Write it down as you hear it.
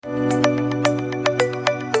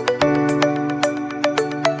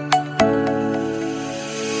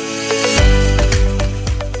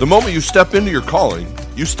The moment you step into your calling,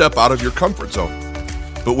 you step out of your comfort zone.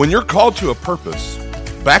 But when you're called to a purpose,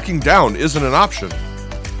 backing down isn't an option.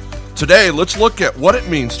 Today, let's look at what it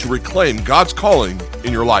means to reclaim God's calling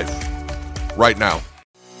in your life right now.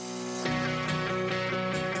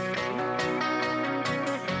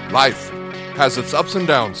 Life has its ups and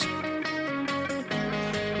downs.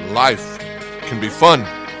 Life can be fun.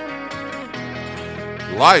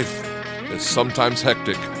 Life is sometimes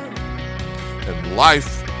hectic. And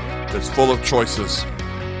life is full of choices.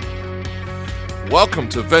 Welcome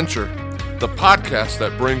to Venture, the podcast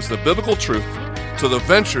that brings the biblical truth to the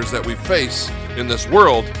ventures that we face in this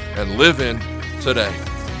world and live in today.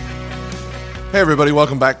 Hey everybody,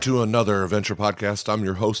 welcome back to another Venture podcast. I'm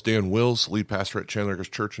your host, Dan Wills, lead pastor at Chandler Acres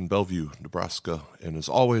Church in Bellevue, Nebraska. And as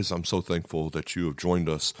always, I'm so thankful that you have joined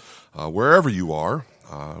us wherever you are.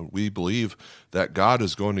 We believe that God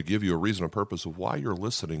is going to give you a reason and purpose of why you're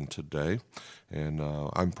listening today. And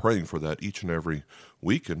I'm praying for that each and every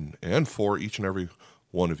week and for each and every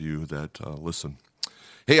one of you that listen.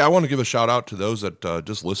 Hey, I want to give a shout out to those that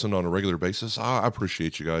just listen on a regular basis. I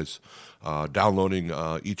appreciate you guys downloading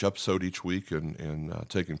each episode each week and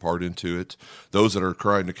taking part into it. Those that are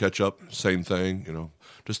trying to catch up, same thing,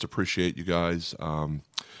 just appreciate you guys,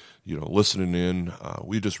 listening in.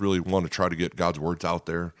 We just really want to try to get God's words out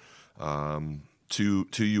there to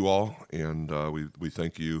you all, and we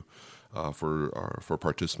thank you for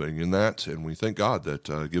participating in that, and we thank God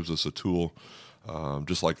that gives us a tool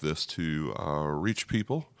just like this to reach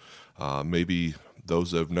people, maybe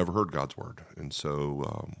those that have never heard God's word, and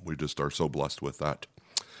so we just are so blessed with that.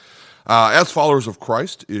 As followers of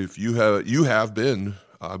Christ, if you have been,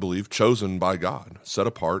 I believe, chosen by God, set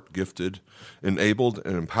apart, gifted, enabled,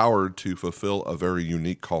 and empowered to fulfill a very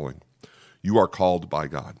unique calling. You are called by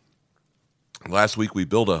God. Last week we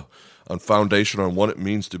built a foundation on what it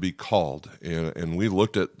means to be called, and we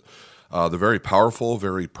looked at the very powerful,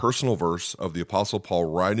 very personal verse of the Apostle Paul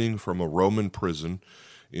writing from a Roman prison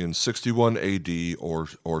in 61 AD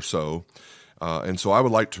or so. And so I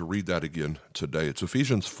would like to read that again today. It's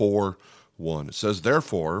Ephesians 4:1. It says,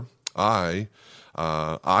 "Therefore, I,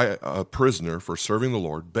 a prisoner for serving the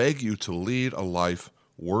Lord, beg you to lead a life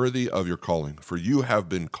worthy of your calling, for you have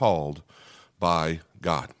been called by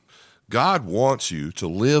God." God wants you to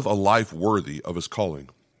live a life worthy of his calling.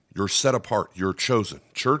 You're set apart. You're chosen.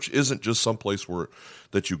 Church isn't just some place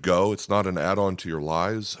that you go. It's not an add-on to your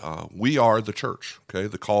lives. We are the church, okay,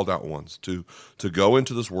 the called out ones, to go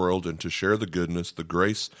into this world and to share the goodness, the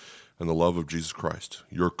grace, and the love of Jesus Christ.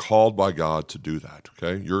 You're called by God to do that,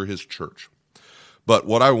 okay? You're his church. But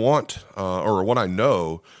what I want, or what I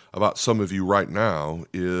know about some of you right now,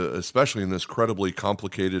 is, especially in this incredibly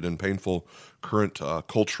complicated and painful current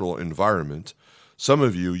cultural environment, some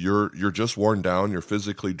of you, you're just worn down, you're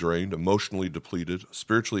physically drained, emotionally depleted,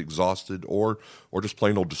 spiritually exhausted, or just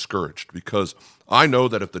plain old discouraged. Because I know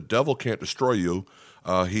that if the devil can't destroy you,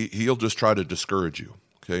 he'll just try to discourage you.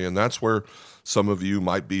 Okay, and that's where some of you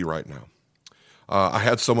might be right now. I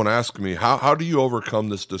had someone ask me, how do you overcome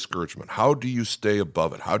this discouragement? How do you stay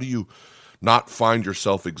above it? How do you not find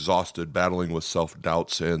yourself exhausted, battling with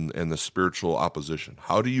self-doubts and the spiritual opposition?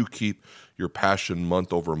 How do you keep your passion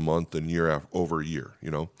month over month and year over year?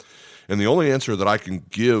 And the only answer that I can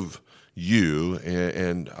give you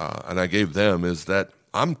and I gave them is that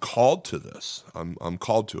I'm called to this. I'm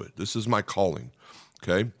called to it. This is my calling.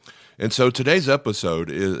 Okay, and so today's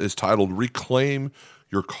episode is titled "Reclaim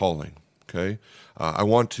Your Calling." Okay, I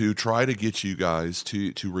want to try to get you guys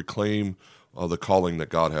to reclaim the calling that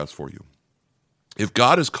God has for you. If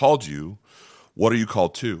God has called you, what are you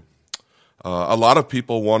called to? A lot of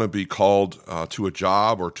people want to be called to a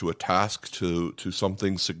job or to a task, to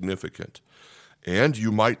something significant. And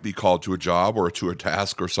you might be called to a job or to a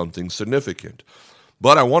task or something significant.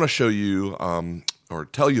 But I want to show you or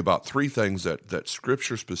tell you about three things that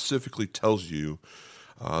Scripture specifically tells you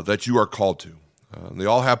that you are called to. They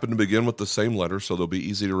all happen to begin with the same letter, so they'll be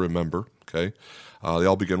easy to remember. Okay, they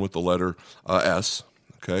all begin with the letter S.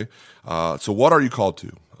 Okay, so what are you called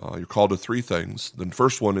to? You're called to three things. The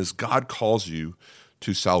first one is God calls you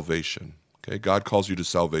to salvation. Okay, God calls you to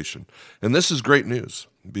salvation. And this is great news.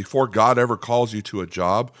 Before God ever calls you to a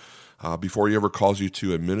job, before he ever calls you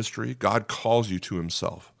to a ministry, God calls you to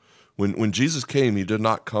himself. When Jesus came, he did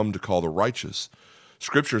not come to call the righteous.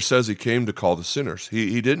 Scripture says he came to call the sinners.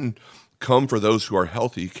 He didn't come for those who are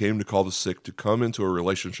healthy. He came to call the sick, to come into a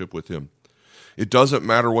relationship with him. It doesn't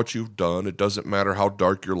matter what you've done. It doesn't matter how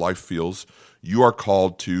dark your life feels. You are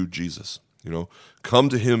called to Jesus. Come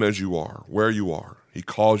to him as you are, where you are. He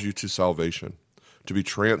calls you to salvation, to be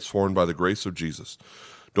transformed by the grace of Jesus,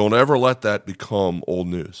 Don't ever let that become old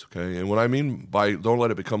news, okay? And what I mean by don't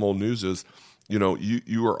let it become old news is,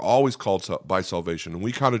 you are always called by salvation. And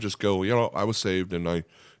we kind of just go, I was saved and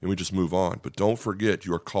we just move on. But don't forget,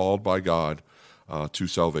 you are called by God to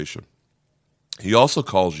salvation. He also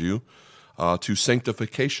calls you to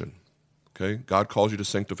sanctification, okay? God calls you to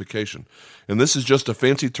sanctification. And this is just a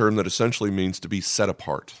fancy term that essentially means to be set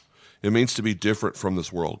apart. It means to be different from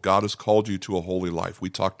this world. God has called you to a holy life. We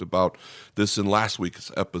talked about this in last week's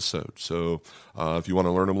episode. So if you want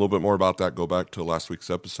to learn a little bit more about that, go back to last week's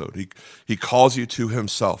episode. He calls you to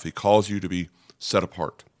himself. He calls you to be set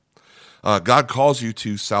apart. God calls you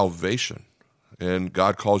to salvation, and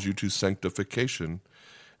God calls you to sanctification.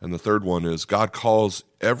 And the third one is God calls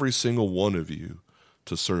every single one of you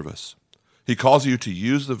to service. He calls you to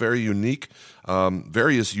use the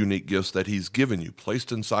various unique gifts that he's given you,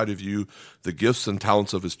 placed inside of you, the gifts and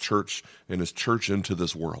talents of his church and his church into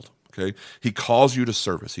this world. Okay? He calls you to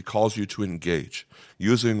service. He calls you to engage,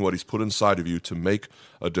 using what he's put inside of you to make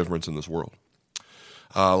a difference in this world.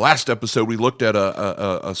 Last episode, we looked at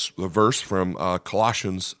a verse from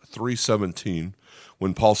Colossians 3:17,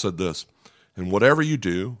 when Paul said this, "And whatever you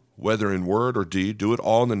do, whether in word or deed, do it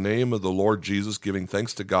all in the name of the Lord Jesus, giving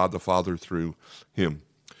thanks to God the Father through him."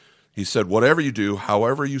 He said, whatever you do,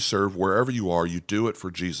 however you serve, wherever you are, you do it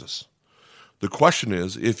for Jesus. The question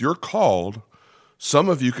is, if you're called, some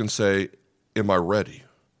of you can say, am I ready?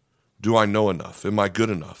 Do I know enough? Am I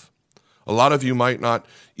good enough? A lot of you might not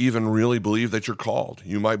even really believe that you're called.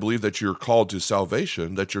 You might believe that you're called to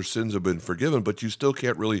salvation, that your sins have been forgiven, but you still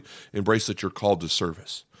can't really embrace that you're called to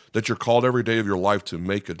service, that you're called every day of your life to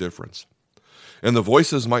make a difference. And the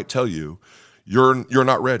voices might tell you, you're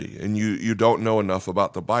not ready, and you don't know enough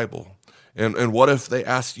about the Bible. And what if they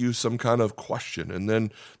ask you some kind of question, and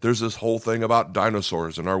then there's this whole thing about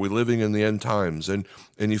dinosaurs, and are we living in the end times, and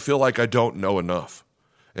you feel like I don't know enough,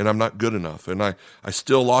 and I'm not good enough, and I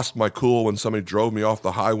still lost my cool when somebody drove me off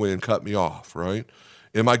the highway and cut me off, right?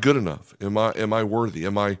 Am I good enough? Am I worthy?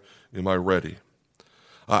 Am I ready?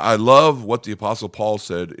 I love what the Apostle Paul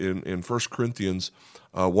said in 1 Corinthians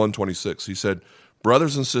 1:26. He said,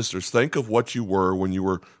 brothers and sisters, think of what you were when you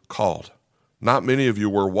were called. Not many of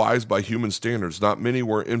you were wise by human standards. Not many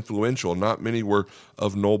were influential. Not many were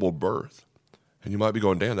of noble birth. And you might be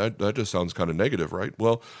going, Dan, that just sounds kind of negative, right?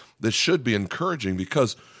 Well, this should be encouraging,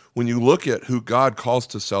 because when you look at who God calls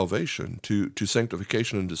to salvation, to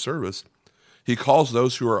sanctification and to service, he calls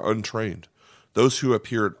those who are untrained, those who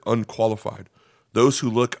appear unqualified, those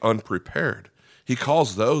who look unprepared. He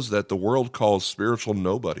calls those that the world calls spiritual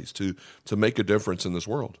nobodies to make a difference in this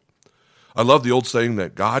world. I love the old saying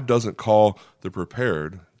that God doesn't call the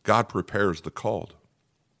prepared, God prepares the called,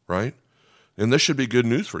 right? And this should be good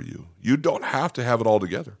news for you. You don't have to have it all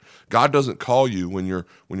together. God doesn't call you when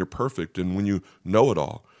you're perfect and when you know it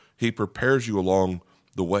all. He prepares you along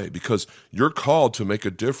the way, because you're called to make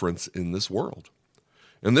a difference in this world.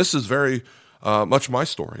 And this is very much my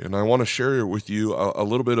story, and I want to share with you a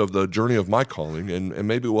little bit of the journey of my calling, and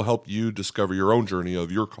maybe it will help you discover your own journey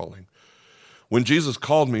of your calling. When Jesus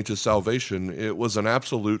called me to salvation, it was I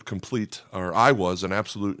was an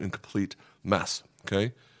absolute and complete mess,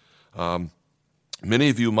 okay? Many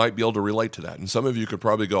of you might be able to relate to that, and some of you could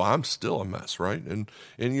probably go, I'm still a mess, right? And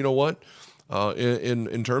you know what?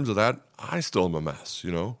 In terms of that, I still am a mess,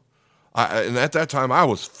 you know? And at that time, I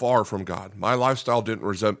was far from God. My lifestyle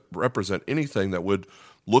didn't represent anything that would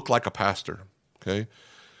look like a pastor, okay?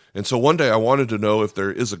 And so one day I wanted to know if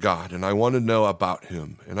there is a God, and I wanted to know about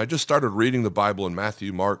him. And I just started reading the Bible in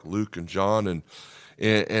Matthew, Mark, Luke, and John,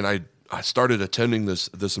 and I started attending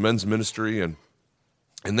this men's ministry, and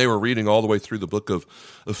they were reading all the way through the book of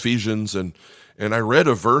Ephesians, and I read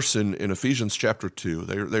a verse in Ephesians chapter 2.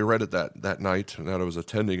 They read it that night that I was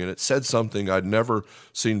attending, and it said something I'd never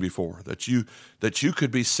seen before, that you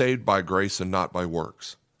could be saved by grace and not by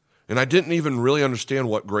works. And I didn't even really understand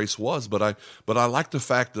what grace was, but I liked the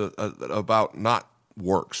fact about not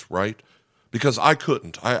works, right? Because I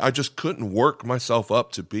couldn't. I just couldn't work myself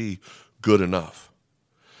up to be good enough.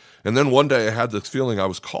 And then one day I had this feeling I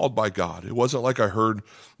was called by God. It wasn't like I heard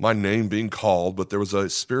my name being called, but there was a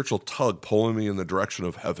spiritual tug pulling me in the direction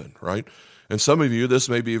of heaven, right? And some of you, this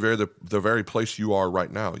may be the very place you are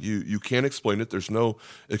right now. You can't explain it. There's no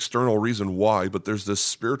external reason why, but there's this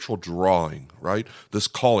spiritual drawing, right? This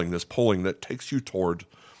calling, this pulling that takes you toward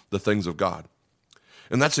the things of God.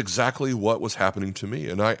 And that's exactly what was happening to me.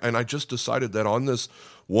 And I just decided that on this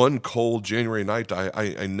one cold January night,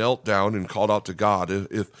 I knelt down and called out to God,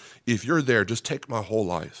 if you're there, just take my whole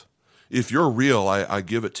life. If you're real, I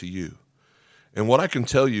give it to you. And what I can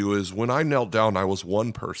tell you is when I knelt down, I was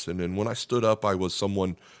one person, and when I stood up, I was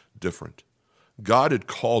someone different. God had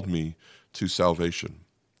called me to salvation.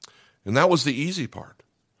 And that was the easy part,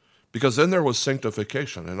 because then there was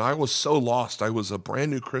sanctification, and I was so lost. I was a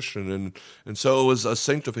brand new Christian, and so it was a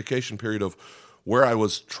sanctification period of where I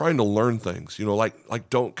was trying to learn things, like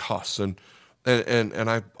don't cuss, and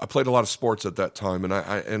I played a lot of sports at that time, and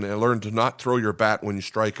I learned to not throw your bat when you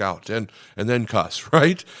strike out, and then cuss,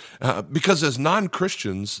 right? Because as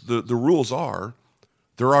non-Christians, the rules are,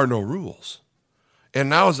 there are no rules. And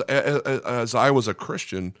now as I was a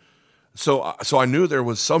Christian, so I knew there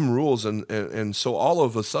was some rules, and so all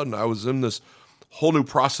of a sudden I was in this whole new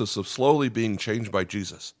process of slowly being changed by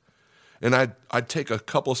Jesus. And I'd take a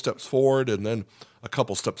couple of steps forward and then a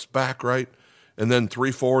couple steps back, right? And then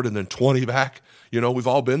 3 forward and then 20 back. We've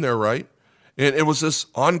all been there, right? And it was this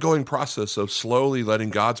ongoing process of slowly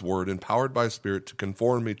letting God's word, empowered by Spirit, to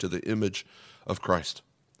conform me to the image of Christ.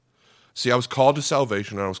 See, I was called to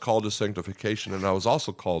salvation, and I was called to sanctification, and I was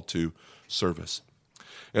also called to service.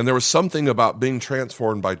 And there was something about being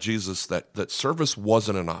transformed by Jesus that service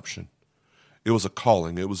wasn't an option. It was a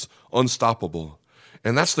calling. It was unstoppable.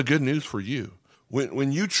 And that's the good news for you.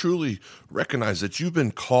 When you truly recognize that you've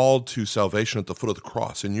been called to salvation at the foot of the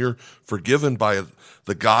cross, and you're forgiven by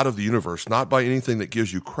the God of the universe, not by anything that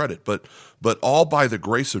gives you credit, but all by the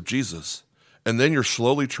grace of Jesus, and then you're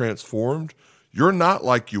slowly transformed, you're not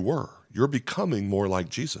like you were. You're becoming more like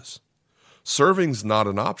Jesus. Serving's not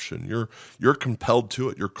an option. You're compelled to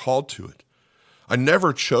it. You're called to it. I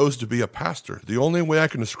never chose to be a pastor. The only way I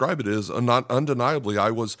can describe it is, undeniably,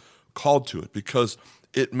 I was called to it, because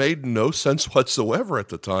it made no sense whatsoever at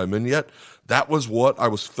the time, and yet that was what I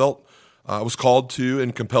was called to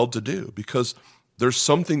and compelled to do, because there's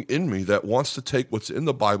something in me that wants to take what's in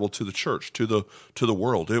the Bible to the church, to the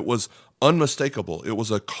world. It was unmistakable. It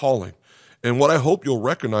was a calling. And what I hope you'll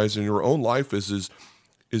recognize in your own life is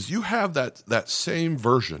you have that same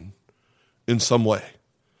version in some way,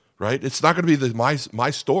 right? It's not going to be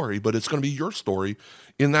my story, but it's going to be your story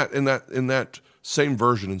in that same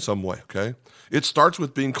version in some way. Okay, it starts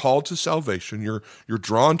with being called to salvation. You're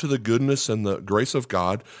drawn to the goodness and the grace of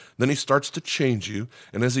God. Then He starts to change you,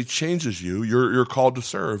 and as He changes you, you're called to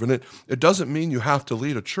serve. And it doesn't mean you have to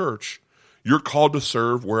lead a church. You're called to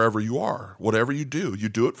serve wherever you are. Whatever you do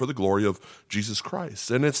it for the glory of Jesus Christ.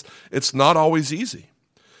 And it's not always easy.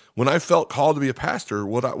 When I felt called to be a pastor,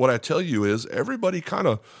 what I tell you is everybody kind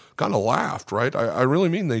of laughed, right? I really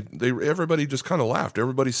mean everybody just kind of laughed.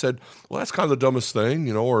 Everybody said, "Well, that's kind of the dumbest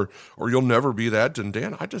thing, or you'll never be that." And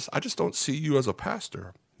Dan, I just don't see you as a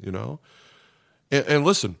pastor, And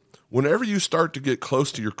listen, whenever you start to get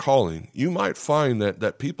close to your calling, you might find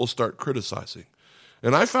that people start criticizing.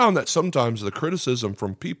 And I found that sometimes the criticism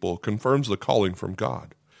from people confirms the calling from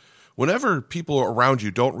God. Whenever people around you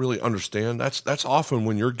don't really understand, that's often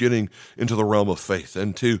when you're getting into the realm of faith.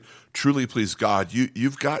 And to truly please God,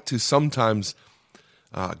 you've got to sometimes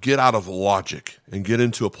get out of logic and get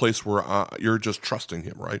into a place where you're just trusting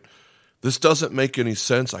Him, right? This doesn't make any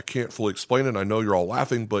sense. I can't fully explain it. I know you're all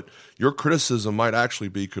laughing, but your criticism might actually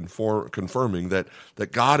be confirming that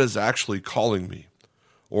God is actually calling me,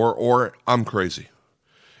 or I'm crazy.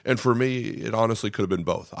 And for me, it honestly could have been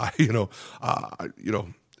both.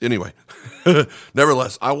 Anyway,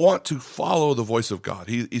 nevertheless, I want to follow the voice of God.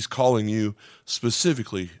 He's calling you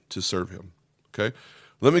specifically to serve Him. Okay,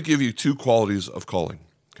 let me give you 2 qualities of calling.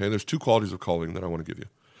 Okay, there's 2 qualities of calling that I want to give you.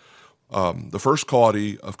 The first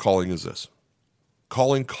quality of calling is this: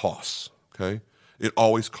 calling costs. Okay, it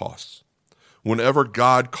always costs. Whenever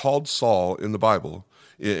God called Saul in the Bible,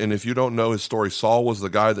 and if you don't know his story, Saul was the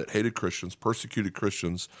guy that hated Christians, persecuted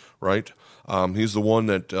Christians, right? He's the one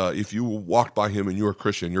that if you walked by him and you were a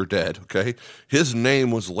Christian, you're dead, okay? His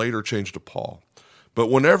name was later changed to Paul.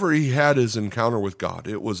 But whenever he had his encounter with God,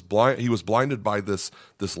 he was blinded by this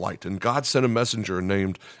light. And God sent a messenger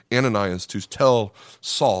named Ananias to tell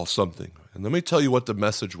Saul something. And let me tell you what the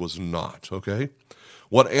message was not, okay?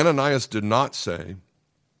 What Ananias did not say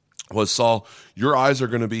was, "Saul, your eyes are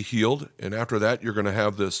going to be healed, and after that, you're going to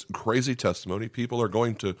have this crazy testimony. People are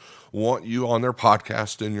going to want you on their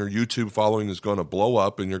podcast, and your YouTube following is going to blow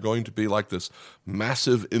up, and you're going to be like this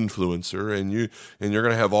massive influencer, and you're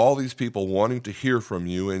going to have all these people wanting to hear from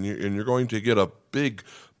you, and you're going to get a big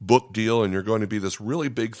book deal, and you're going to be this really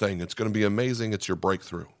big thing. It's going to be amazing. It's your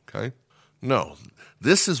breakthrough." Okay? No,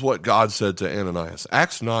 this is what God said to Ananias.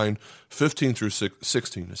 Acts 9:15 through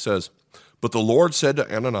 16. It says, "But the Lord said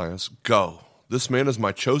to Ananias, 'Go, this man is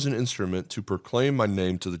my chosen instrument to proclaim my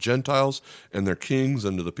name to the Gentiles and their kings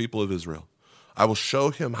and to the people of Israel. I will show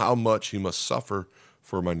him how much he must suffer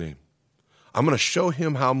for my name. I'm going to show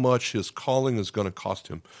him how much his calling is going to cost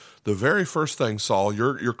him. The very first thing, Saul,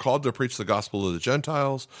 you're called to preach the gospel to the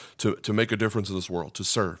Gentiles, to make a difference in this world, to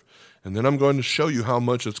serve. And then I'm going to show you how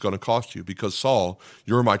much it's going to cost you because, Saul,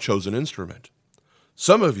 you're my chosen instrument.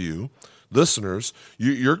 Some of you, listeners,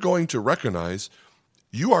 you're going to recognize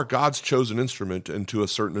you are God's chosen instrument into a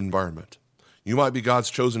certain environment. You might be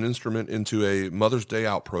God's chosen instrument into a Mother's Day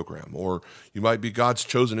Out program, or you might be God's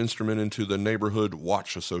chosen instrument into the neighborhood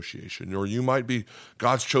watch association, or you might be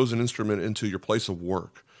God's chosen instrument into your place of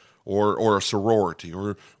work, or a sorority,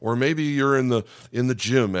 or maybe you're in the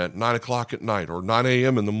gym at 9 o'clock at night, or 9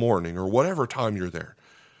 a.m. in the morning, or whatever time you're there.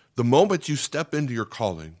 The moment you step into your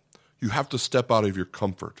calling, you have to step out of your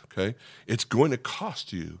comfort, okay? It's going to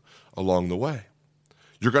cost you along the way.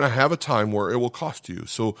 You're going to have a time where it will cost you.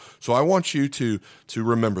 So I want you to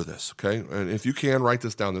remember this, okay? And if you can, write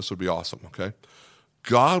this down. This would be awesome, okay?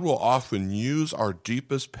 God will often use our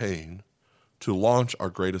deepest pain to launch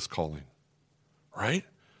our greatest calling, right?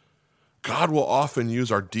 God will often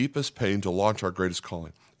use our deepest pain to launch our greatest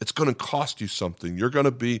calling. It's going to cost you something. You're going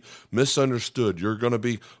to be misunderstood. You're going to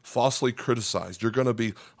be falsely criticized. You're going to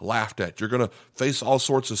be laughed at. You're going to face all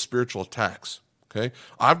sorts of spiritual attacks. Okay,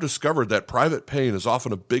 I've discovered that private pain is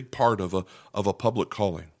often a big part of a public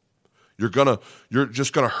calling. You're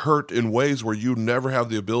just gonna hurt in ways where you never have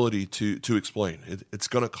the ability to explain. It's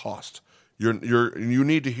gonna cost. You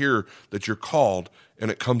need to hear that you're called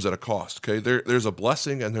and it comes at a cost. Okay, there's a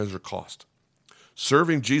blessing and there's a cost.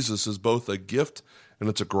 Serving Jesus is both a gift and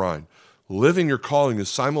it's a grind. Living your calling is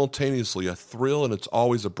simultaneously a thrill and it's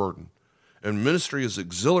always a burden. And ministry is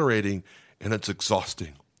exhilarating and it's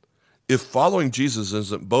exhausting. If following Jesus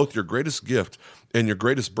isn't both your greatest gift and your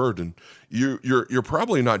greatest burden, you're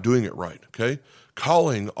probably not doing it right, okay?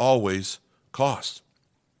 Calling always costs.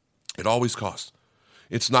 It always costs.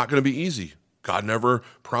 It's not going to be easy. God never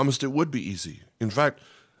promised it would be easy. In fact,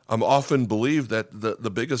 I'm often believe that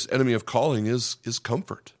the biggest enemy of calling is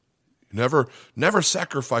comfort. Never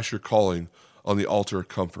sacrifice your calling on the altar of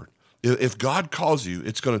comfort. If God calls you,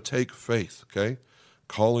 it's going to take faith, okay?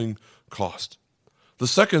 Calling cost. The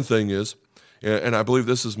second thing is, and I believe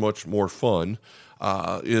this is much more fun,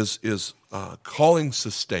 is calling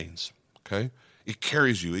sustains, okay? It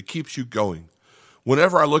carries you. It keeps you going.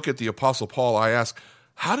 Whenever I look at the Apostle Paul, I ask,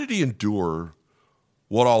 how did he endure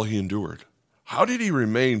what all he endured? How did he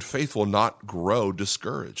remain faithful, not grow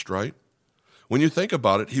discouraged, right? When you think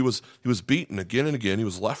about it, he was beaten again and again. He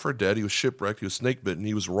was left for dead. He was shipwrecked. He was snake bitten.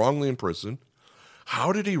 He was wrongly imprisoned.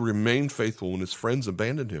 How did he remain faithful when his friends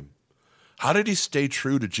abandoned him? How did he stay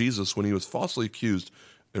true to Jesus when he was falsely accused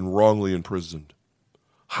and wrongly imprisoned?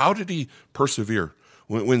 How did he persevere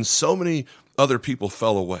when so many other people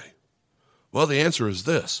fell away? Well, the answer is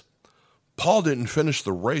this. Paul didn't finish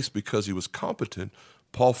the race because he was competent.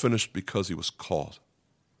 Paul finished because he was called.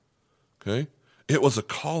 Okay? It was a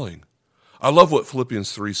calling. I love what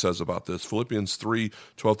Philippians 3 says about this. Philippians 3,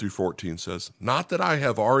 12 through 14 says, "Not that I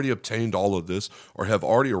have already obtained all of this or have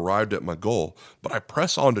already arrived at my goal, but I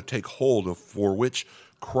press on to take hold of for which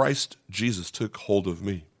Christ Jesus took hold of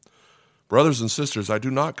me. Brothers and sisters, I do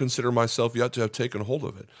not consider myself yet to have taken hold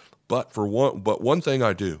of it, but one thing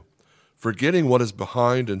I do, forgetting what is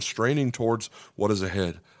behind and straining towards what is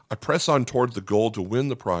ahead, I press on towards the goal to win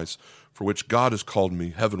the prize for which God has called me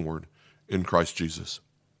heavenward in Christ Jesus.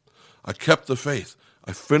 I kept the faith.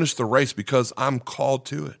 I finished the race because I'm called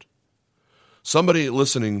to it." Somebody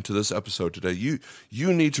listening to this episode today,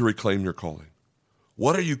 you need to reclaim your calling.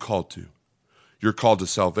 What are you called to? You're called to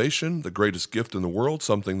salvation, the greatest gift in the world,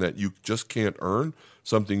 something that you just can't earn,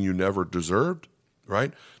 something you never deserved,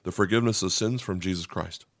 right? The forgiveness of sins from Jesus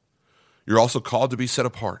Christ. You're also called to be set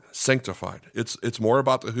apart, sanctified. It's more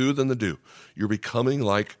about the who than the do. You're becoming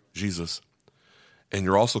like Jesus. And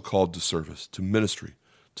you're also called to service, to ministry,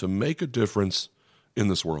 to make a difference in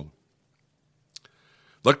this world.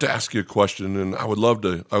 I'd like to ask you a question, and I would love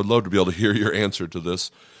to be able to hear your answer to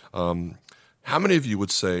this. How many of you would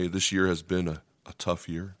say this year has been a tough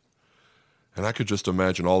year? And I could just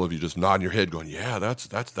imagine all of you just nodding your head going, yeah, that's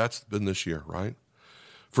been this year, right?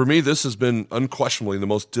 For me, this has been unquestionably the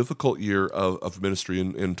most difficult year of ministry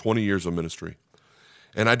in 20 years of ministry.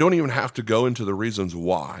 And I don't even have to go into the reasons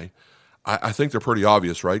why. I think they're pretty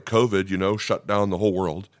obvious, right? COVID, shut down the whole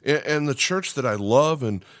world. And the church that I love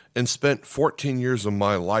and spent 14 years of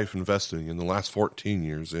my life investing in the last 14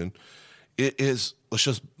 years in, it is, let's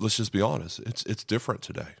just be honest, it's different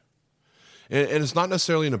today. And it's not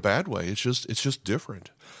necessarily in a bad way. It's just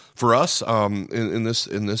different. For us,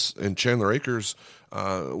 in Chandler Acres,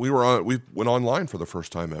 we went online for the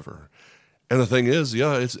first time ever. And the thing is,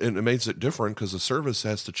 it makes it different because the service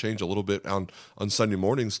has to change a little bit on Sunday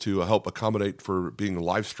mornings to help accommodate for being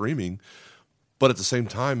live streaming. But at the same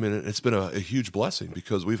time, and it's been a huge blessing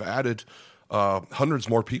because we've added hundreds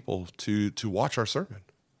more people to watch our sermon.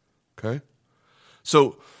 Okay,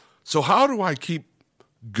 so how do I keep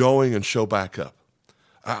going and show back up?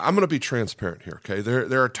 I'm going to be transparent here. Okay,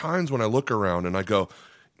 there are times when I look around and I go,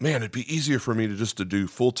 man, it'd be easier for me to do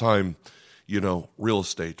full-time, real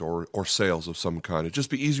estate or sales of some kind. It'd just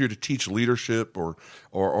be easier to teach leadership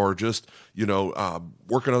or just,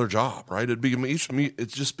 work another job, right? It'd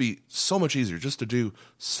just be so much easier just to do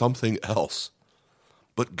something else.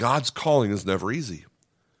 But God's calling is never easy.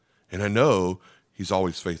 And I know he's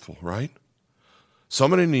always faithful, right?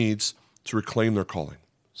 Somebody needs to reclaim their calling.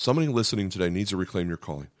 Somebody listening today needs to reclaim your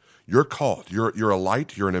calling. You're called. You're a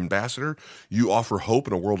light. You're an ambassador. You offer hope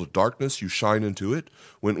in a world of darkness. You shine into it.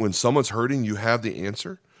 When someone's hurting, you have the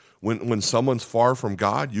answer. When someone's far from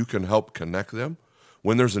God, you can help connect them.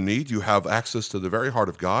 When there's a need, you have access to the very heart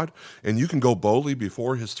of God, and you can go boldly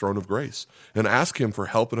before his throne of grace and ask him for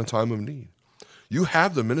help in a time of need. You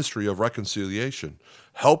have the ministry of reconciliation,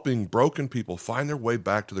 helping broken people find their way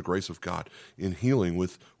back to the grace of God in healing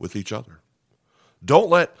with each other.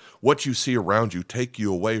 Don't let what you see around you take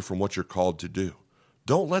you away from what you're called to do.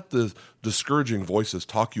 Don't let the discouraging voices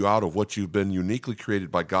talk you out of what you've been uniquely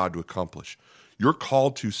created by God to accomplish. You're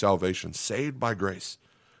called to salvation, saved by grace.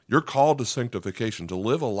 You're called to sanctification, to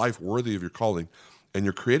live a life worthy of your calling, and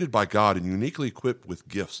you're created by God and uniquely equipped with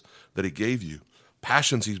gifts that he gave you,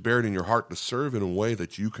 passions he's buried in your heart to serve in a way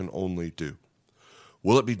that you can only do.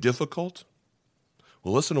 Will it be difficult?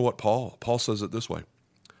 Well, listen to what Paul says it this way.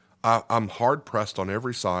 I'm hard-pressed on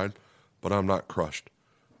every side, but I'm not crushed.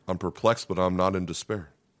 I'm perplexed, but I'm not in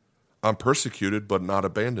despair. I'm persecuted, but not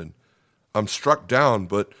abandoned. I'm struck down,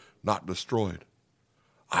 but not destroyed.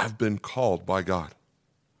 I've been called by God.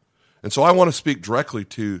 And so I want to speak directly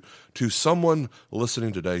to someone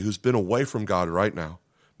listening today who's been away from God right now.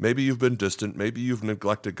 Maybe you've been distant. Maybe you've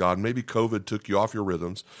neglected God. Maybe COVID took you off your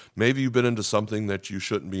rhythms. Maybe you've been into something that you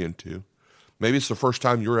shouldn't be into. Maybe it's the first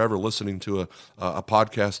time you're ever listening to a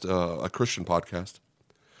podcast, a Christian podcast.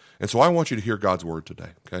 And so I want you to hear God's word today,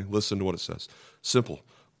 okay? Listen to what it says. Simple.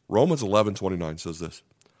 Romans 11:29 says this,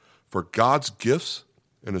 for God's gifts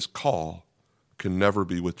and his call can never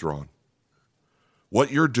be withdrawn.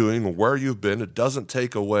 What you're doing or where you've been, it doesn't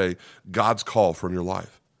take away God's call from your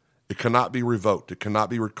life. It cannot be revoked. It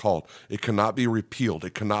cannot be recalled. It cannot be repealed.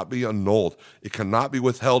 It cannot be annulled. It cannot be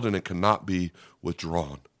withheld, and it cannot be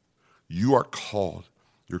withdrawn. You are called.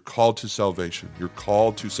 You're called to salvation. You're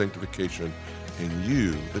called to sanctification. And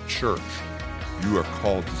you, the church, you are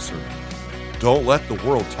called to serve. Don't let the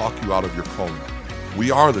world talk you out of your calling.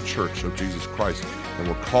 We are the church of Jesus Christ, and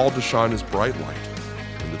we're called to shine his bright light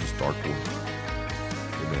into this dark world.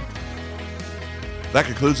 Amen. That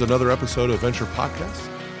concludes another episode of Venture Podcast.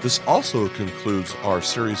 This also concludes our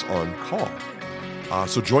series on call.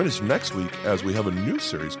 So join us next week as we have a new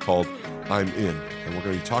series called I'm In. And we're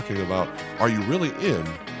going to be talking about, are you really in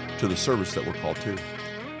to the service that we're called to?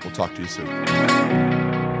 We'll talk to you soon.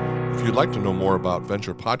 If you'd like to know more about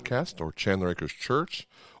Venture Podcast or Chandler Acres Church,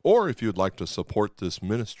 or if you'd like to support this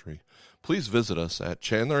ministry, please visit us at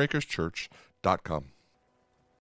chandleracreschurch.com.